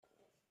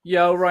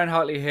Yo, Ryan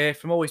Hartley here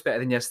from Always Better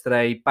Than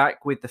Yesterday,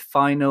 back with the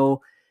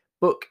final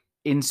book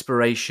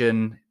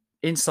inspiration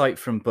insight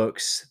from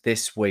books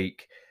this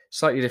week.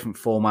 Slightly different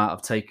format.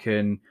 I've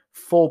taken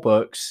 4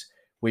 books.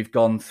 We've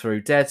gone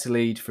through Dare to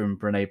Lead from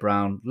Brene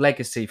Brown,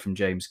 Legacy from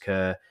James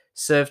Kerr,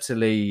 Serve to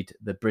Lead,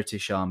 the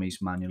British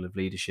Army's Manual of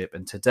Leadership.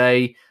 And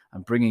today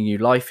I'm bringing you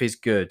Life is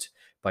Good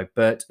by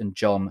Bert and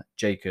John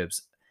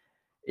Jacobs.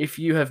 If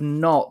you have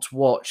not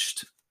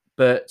watched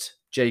Bert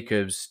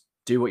Jacobs,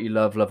 Do What You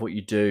Love, Love What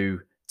You Do,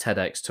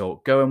 TEDx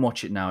talk, go and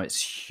watch it now.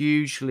 It's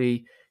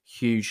hugely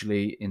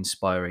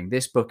inspiring.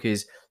 This book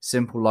is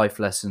simple life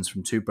lessons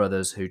from 2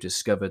 brothers who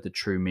discovered the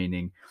true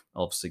meaning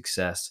of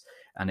success,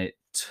 and it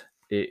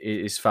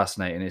is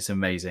fascinating. It's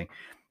amazing.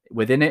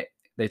 Within it,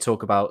 they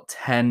talk about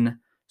 10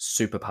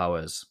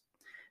 superpowers.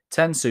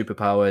 10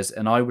 superpowers,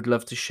 and I would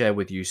love to share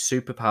with you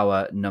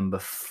superpower number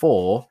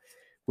 4,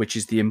 which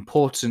is the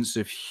importance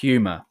of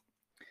humor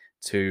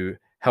to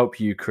help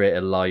you create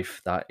a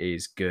life that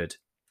is good.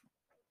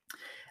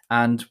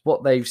 And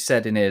what they've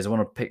said in here is, I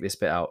want to pick this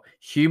bit out.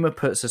 Humor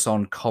puts us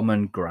on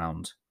common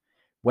ground.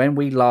 When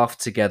we laugh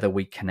together,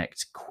 we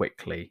connect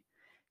quickly.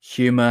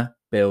 Humor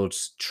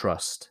builds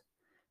trust.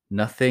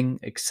 Nothing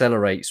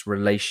accelerates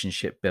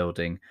relationship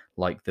building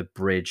like the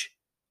bridge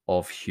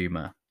of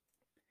humor.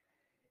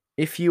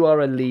 If you are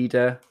a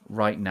leader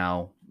right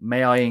now,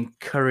 may I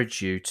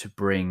encourage you to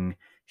bring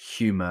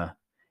humor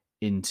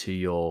into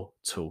your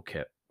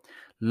toolkit.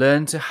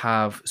 Learn to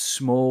have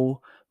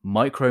small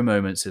micro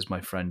moments, as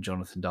my friend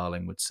Jonathan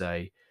Darling would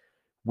say,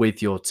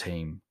 with your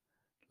team.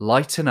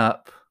 Lighten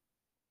up,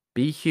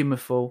 be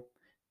humorful,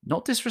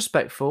 not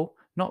disrespectful,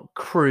 not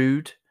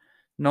crude,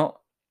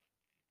 not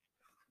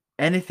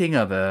anything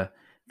other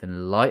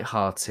than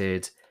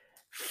light-hearted,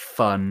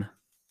 fun.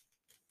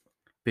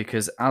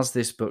 Because as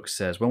this book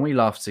says, when we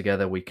laugh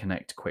together, we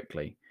connect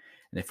quickly.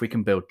 And if we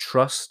can build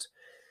trust,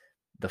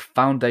 the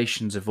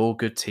foundations of all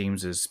good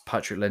teams, as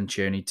Patrick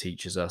Lencioni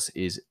teaches us,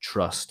 is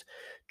trust.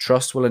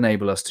 Trust will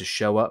enable us to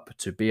show up,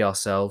 to be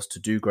ourselves, to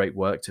do great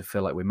work, to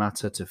feel like we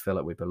matter, to feel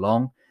like we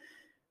belong.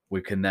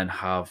 We can then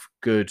have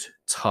good,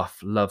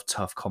 tough,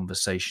 tough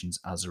conversations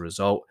as a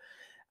result.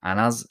 And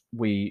as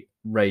we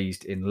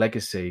raised in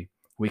Legacy,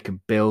 we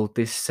can build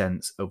this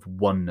sense of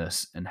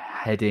oneness and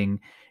heading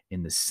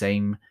in the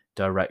same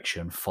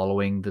direction,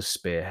 following the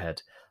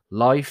spearhead.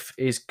 Life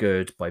is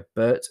Good by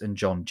Bert and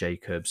John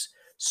Jacobs.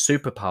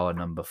 Superpower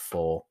number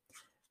 4,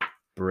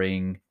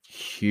 bring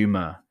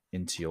humor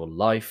into your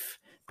life,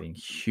 bring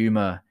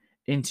humor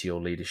into your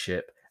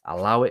leadership.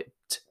 Allow it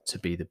to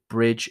be the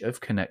bridge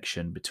of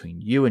connection between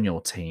you and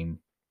your team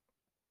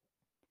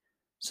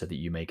so that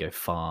you may go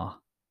far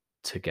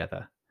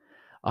together.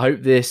 I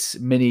hope this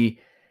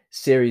mini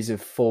series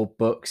of 4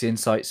 books,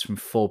 insights from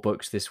 4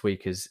 books this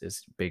week has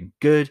been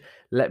good.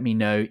 Let me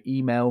know.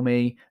 Email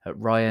me at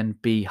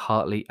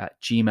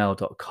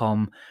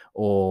ryanbhartley@gmail.com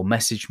or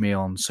message me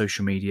on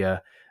social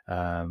media.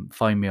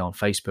 Find me on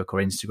Facebook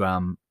or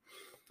Instagram.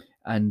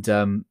 And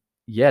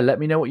let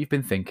me know what you've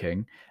been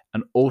thinking.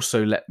 And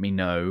also let me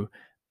know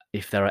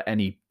if there are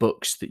any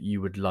books that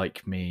you would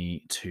like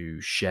me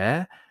to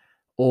share,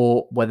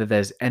 or whether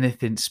there's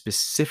anything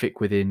specific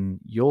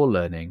within your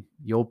learning,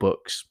 your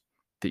books,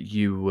 that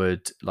you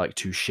would like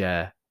to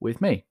share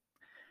with me.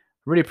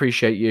 Really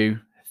appreciate you.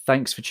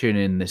 Thanks for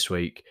tuning in this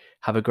week.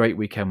 Have a great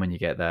weekend when you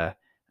get there.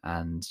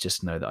 And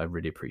just know that I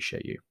really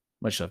appreciate you.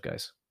 Much love,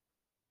 guys.